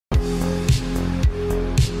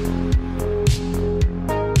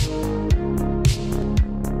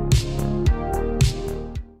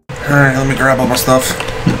Alright, let me grab all my stuff.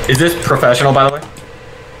 Is this professional, by the way?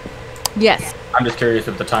 Yes. I'm just curious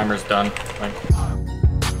if the timer's done. Like,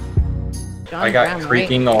 John I got Brown,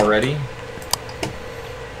 creaking already.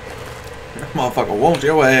 Motherfucker, won't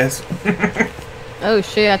your ass? Oh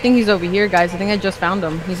shit, I think he's over here, guys. I think I just found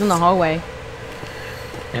him. He's in the hallway.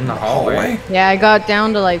 In the hallway? Yeah, I got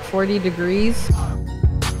down to like 40 degrees.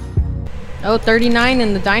 Oh, 39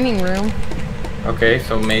 in the dining room. Okay,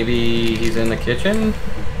 so maybe he's in the kitchen?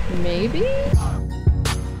 Maybe?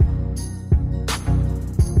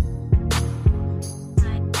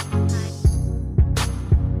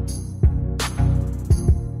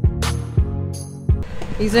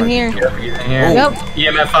 He's in here. Yep, he's in here. Yep.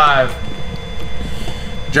 EMF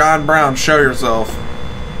 5. John Brown, show yourself.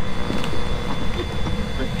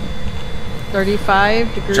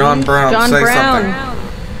 35 degrees. John Brown, John say Brown.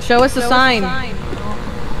 something. Show us a sign.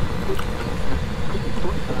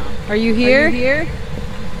 Are you here?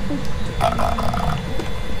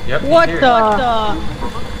 Yep. What he's the?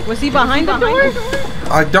 Was he behind the door?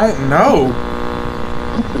 I don't know.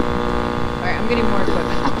 Alright, I'm getting more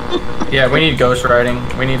equipment. Yeah, we need ghost writing.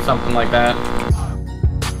 We need something like that.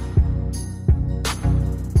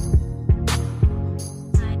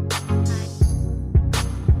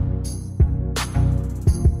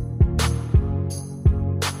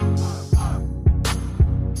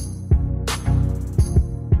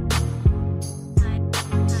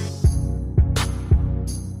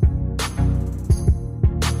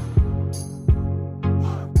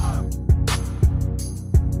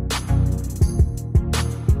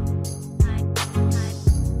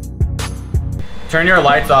 Turn your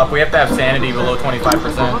lights off. We have to have sanity below 25%.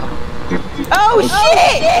 Oh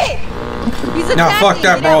shit! He's attacking. No, fuck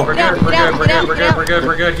that, bro. We're good.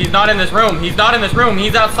 We're good. He's not in this room. He's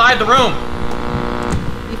outside the room.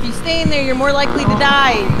 If you stay in there, you're more likely to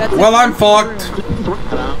die. That's Well, I'm fucked.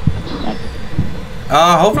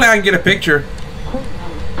 Hopefully I can get a picture.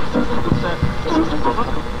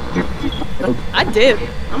 I did.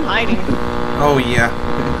 I'm hiding. Oh, yeah.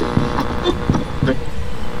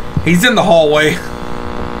 He's in the hallway.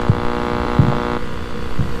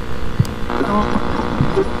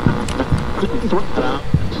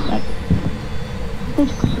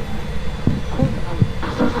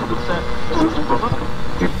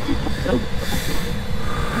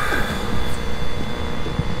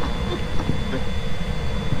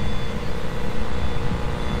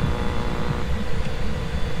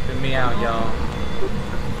 Get me out, y'all.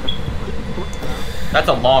 That's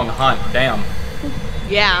a long hunt. Damn.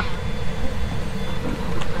 Yeah.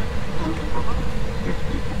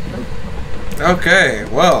 Okay,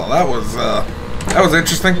 well, that was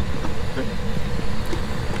interesting.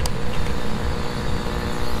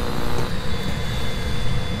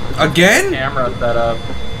 Again? Camera set up.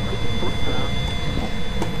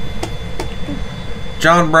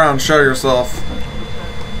 John Brown, show yourself.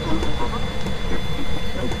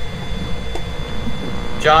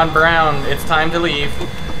 John Brown, it's time to leave.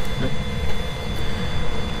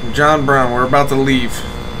 John Brown, we're about to leave.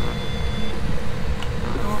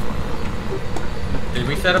 Did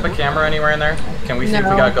we set up a camera anywhere in there? Can we see if we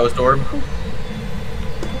No. got ghost orb?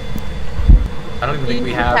 I don't even think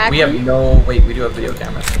we have. We have Attacking? no. Wait, we do have video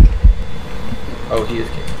cameras. Oh, he is.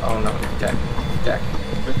 Oh no, he's dead. He's dead.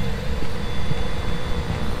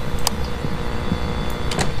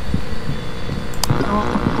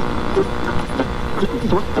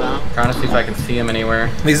 Trying to see if I can see him anywhere.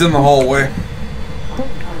 He's in the hallway.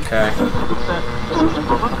 Okay.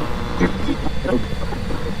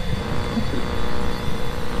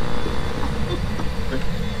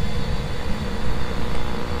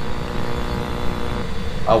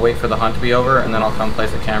 I'll wait for the hunt to be over, and then I'll come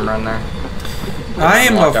place a camera in there. I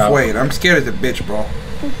am Walk out. afraid. I'm scared as a bitch, bro.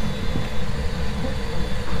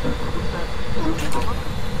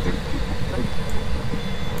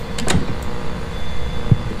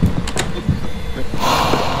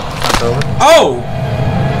 Hunt's over. Oh!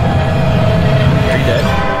 Are you dead?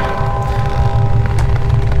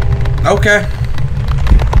 Okay.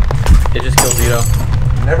 It just killed Xito.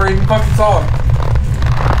 Never even fucking saw him.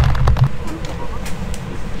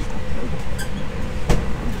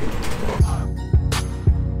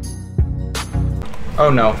 Oh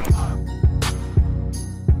no.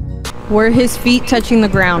 Were his feet touching the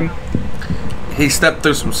ground? He stepped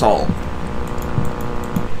through some salt.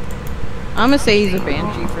 I'm gonna say he's a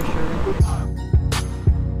banshee for sure.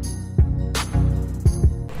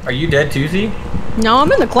 Are you dead, Tuesday? No,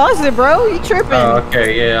 I'm in the closet, bro. You tripping? Oh,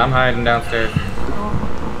 okay, yeah, I'm hiding downstairs.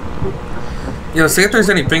 You know, see if there's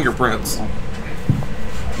any fingerprints.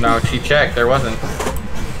 No, she checked. There wasn't.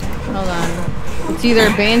 Hold on. It's either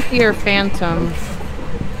a banshee or phantom.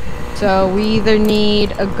 So we either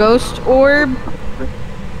need a ghost orb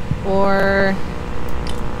or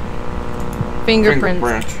fingerprints.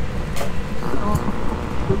 Fingerprint.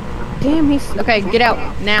 Damn, he's okay. Get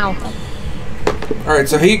out now. All right,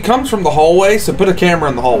 so he comes from the hallway. So put a camera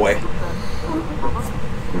in the hallway.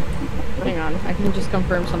 Hang on, I can just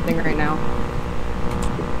confirm something right now.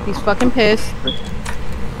 He's fucking pissed.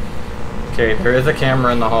 Okay, there is a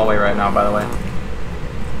camera in the hallway right now, by the way.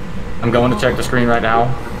 I'm going to check the screen right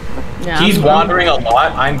now. Yeah, He's wandering a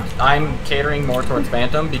lot. I'm catering more towards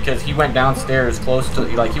Phantom because he went downstairs close to,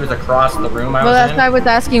 like, he was across the room I Well, was that's in. why I was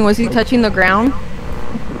asking. Was he touching the ground?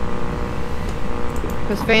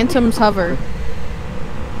 Because phantoms hover.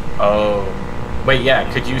 Oh. Wait,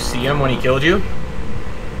 yeah. Could you see him when he killed you?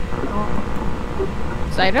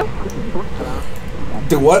 Xito?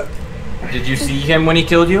 Do what? Did you see him when he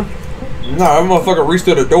killed you? No, that motherfucker reached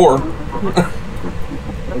through the door.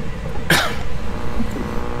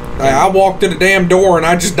 I walked to the damn door and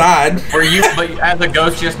I just died. Were you, but as a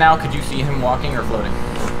ghost just now, could you see him walking or floating?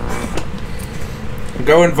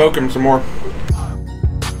 Go invoke him some more.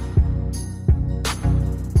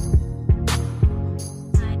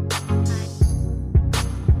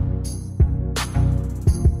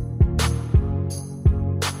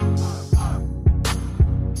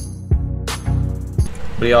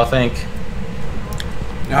 What do y'all think?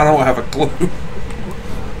 I don't have a clue.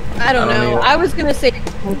 I don't know. either. I was gonna say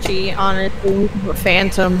Gucci, honestly, or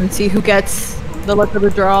Phantom, and see who gets the luck of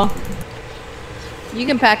the draw. You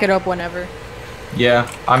can pack it up whenever. Yeah,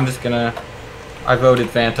 I'm just gonna... I voted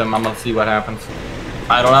Phantom. I'm gonna see what happens.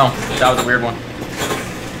 I don't know. That was a weird one.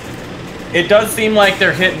 It does seem like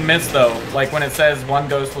they're hit and miss, though. Like, when it says one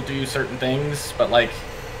ghost will do certain things, but, like,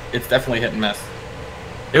 it's definitely hit and miss.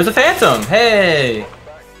 It was a Phantom! Hey!